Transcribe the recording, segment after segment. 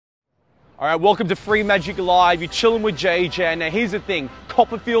All right, welcome to Free Magic Live. You're chilling with JJ. Now here's the thing,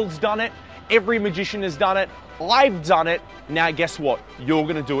 Copperfield's done it. Every magician has done it. I've done it. Now guess what? You're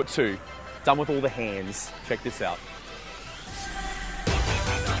gonna do it too. Done with all the hands. Check this out.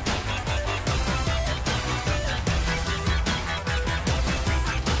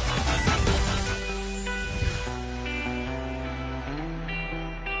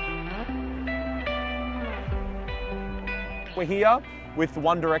 We're here with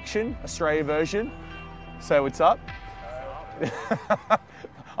One Direction, Australia version. So what's up?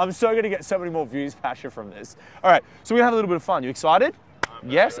 I'm so gonna get so many more views, Pasha, from this. All right, so we're gonna have a little bit of fun. You excited?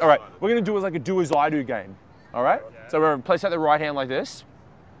 Yes? All right, we're gonna do it like a do as I do game. All right? So we're gonna place out the right hand like this.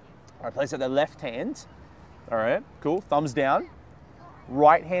 All right, place out the left hand. All right, cool, thumbs down.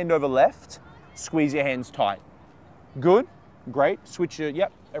 Right hand over left, squeeze your hands tight. Good, great, switch your,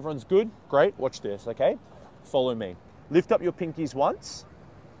 yep, everyone's good, great. Watch this, okay? Follow me. Lift up your pinkies once,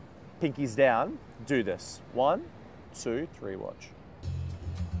 pinkies down, do this. 1, 2, 3, watch.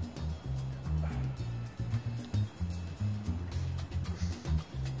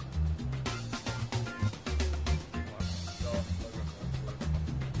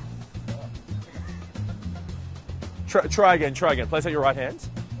 Try again, place out your right hands.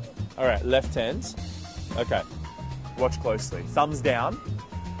 All right, left hands. Okay, watch closely. Thumbs down.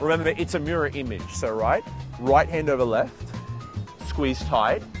 Remember, it's a mirror image, so right hand over left, squeeze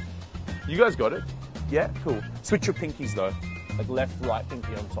tight. You guys got it? Yeah, cool. Switch your pinkies though, like left, right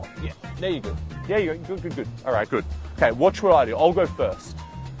pinky on top. Yeah, there you go. Yeah, you go, good. All right, good. Okay, watch what I do. I'll go first.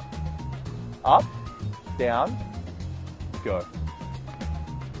 Up, down, go.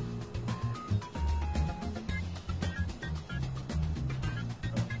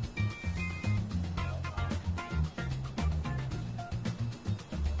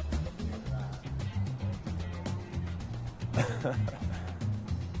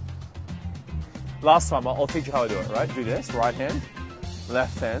 Last time, I'll teach you how to do it, right? Do this, right hand,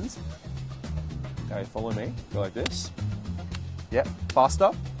 left hand. Okay, follow me, go like this. Yep,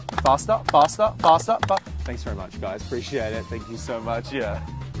 faster. Thanks very much, guys, appreciate it. Thank you so much, yeah.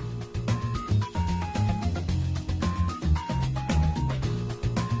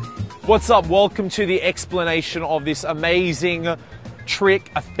 What's up? Welcome to the explanation of this amazing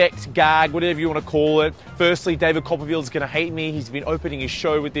trick, effect, gag, whatever you want to call it. Firstly, David Copperfield's going to hate me. He's been opening his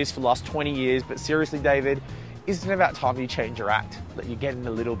show with this for the last 20 years. But seriously, David, isn't it about time you change your act? That you're getting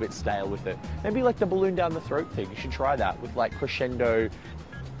a little bit stale with it. Maybe like the balloon down the throat thing. You should try that with like crescendo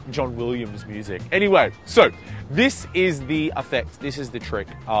John Williams music. Anyway, so this is the effect. This is the trick.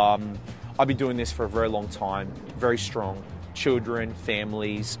 I've been doing this for a very long time. Very strong. Children,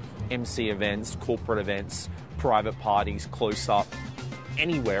 families, MC events, corporate events, private parties, close up.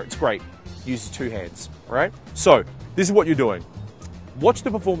 Anywhere, it's great. Use 2 hands, all right? So, this is what you're doing. Watch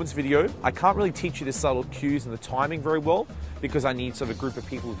the performance video. I can't really teach you the subtle cues and the timing very well because I need sort of a group of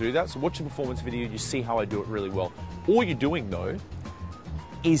people to do that. So watch the performance video and you see how I do it really well. All you're doing though,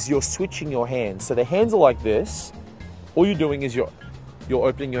 is you're switching your hands. So the hands are like this. All you're doing is you're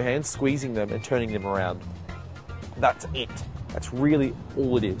opening your hands, squeezing them and turning them around. That's it. That's really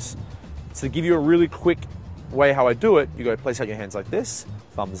all it is. So to give you a really quick way how I do it, you go place out your hands like this,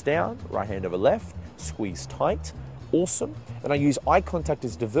 thumbs down, right hand over left, squeeze tight, awesome. And I use eye contact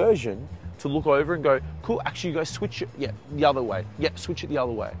as diversion to look over and go, cool, actually you guys switch it, yeah, the other way. Yeah, switch it the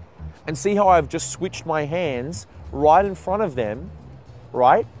other way. And see how I've just switched my hands right in front of them,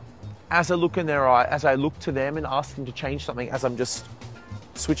 right? As I look in their eye, as I look to them and ask them to change something as I'm just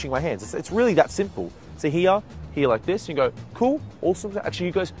switching my hands. It's really that simple. So here like this, and you go, cool, awesome. Actually,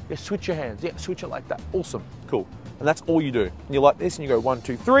 you guys, yeah, switch your hands. Yeah, switch it like that. Awesome, cool. And that's all you do. And you're like this, and you go 1,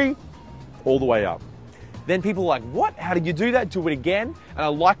 2, 3, all the way up. Then people are like, what? How did you do that? Do it again. And I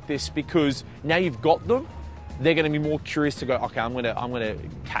like this because now you've got them. They're going to be more curious to go, okay, I'm gonna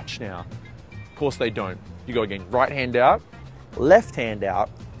catch now. Of course they don't. You go again, right hand out, left hand out,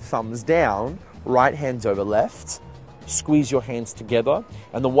 thumbs down, right hands over left, squeeze your hands together.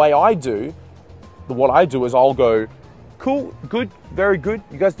 And the way I do, what I do is I'll go, cool, good, very good.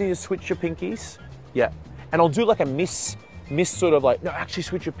 You guys need to switch your pinkies. Yeah. And I'll do like a miss sort of like, no, actually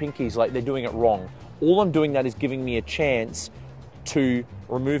switch your pinkies, like they're doing it wrong. All I'm doing that is giving me a chance to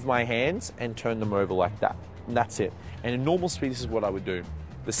remove my hands and turn them over like that. And that's it. And in normal speed, this is what I would do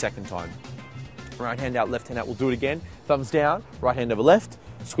the second time. Right hand out, left hand out. We'll do it again. Thumbs down, right hand over left,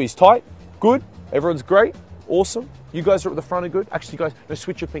 squeeze tight. Good. Everyone's great. Awesome. You guys are at the front are good. Actually, guys, no,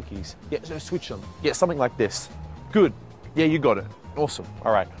 switch your pinkies. Yeah, so switch them. Yeah, something like this. Good. Yeah, you got it. Awesome.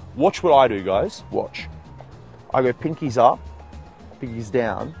 All right. Watch what I do, guys. Watch. I go pinkies up, pinkies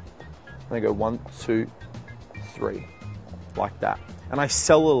down, and I go 1, 2, 3, like that. and I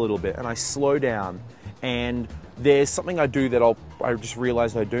sell a little bit and I slow down. And there's something I do that I just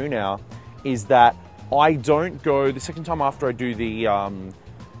realized I do now, is that I don't go, the second time after I do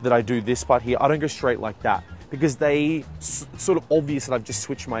that I do this part here, I don't go straight like that, because they sort of obvious that I've just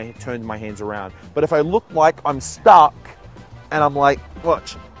turned my hands around. But if I look like I'm stuck and I'm like,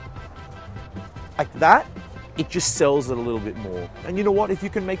 watch, like that, it just sells it a little bit more. And you know what? If you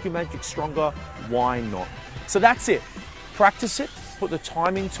can make your magic stronger, why not? So that's it. Practice it, put the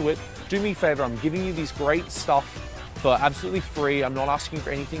time into it. Do me a favor, I'm giving you this great stuff for absolutely free. I'm not asking for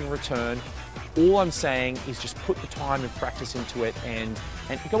anything in return. All I'm saying is just put the time and practice into it, and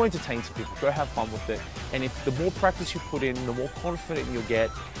go entertain some people, go have fun with it. And if the more practice you put in, the more confident you'll get,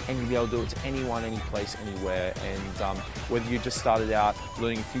 and you'll be able to do it to anyone, any place, anywhere. And whether you just started out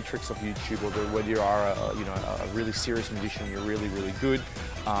learning a few tricks off YouTube, or whether you are a really serious musician, you're really, really good,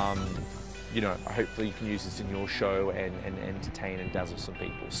 hopefully you can use this in your show and entertain and dazzle some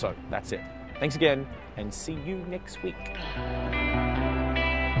people. So that's it. Thanks again, and see you next week.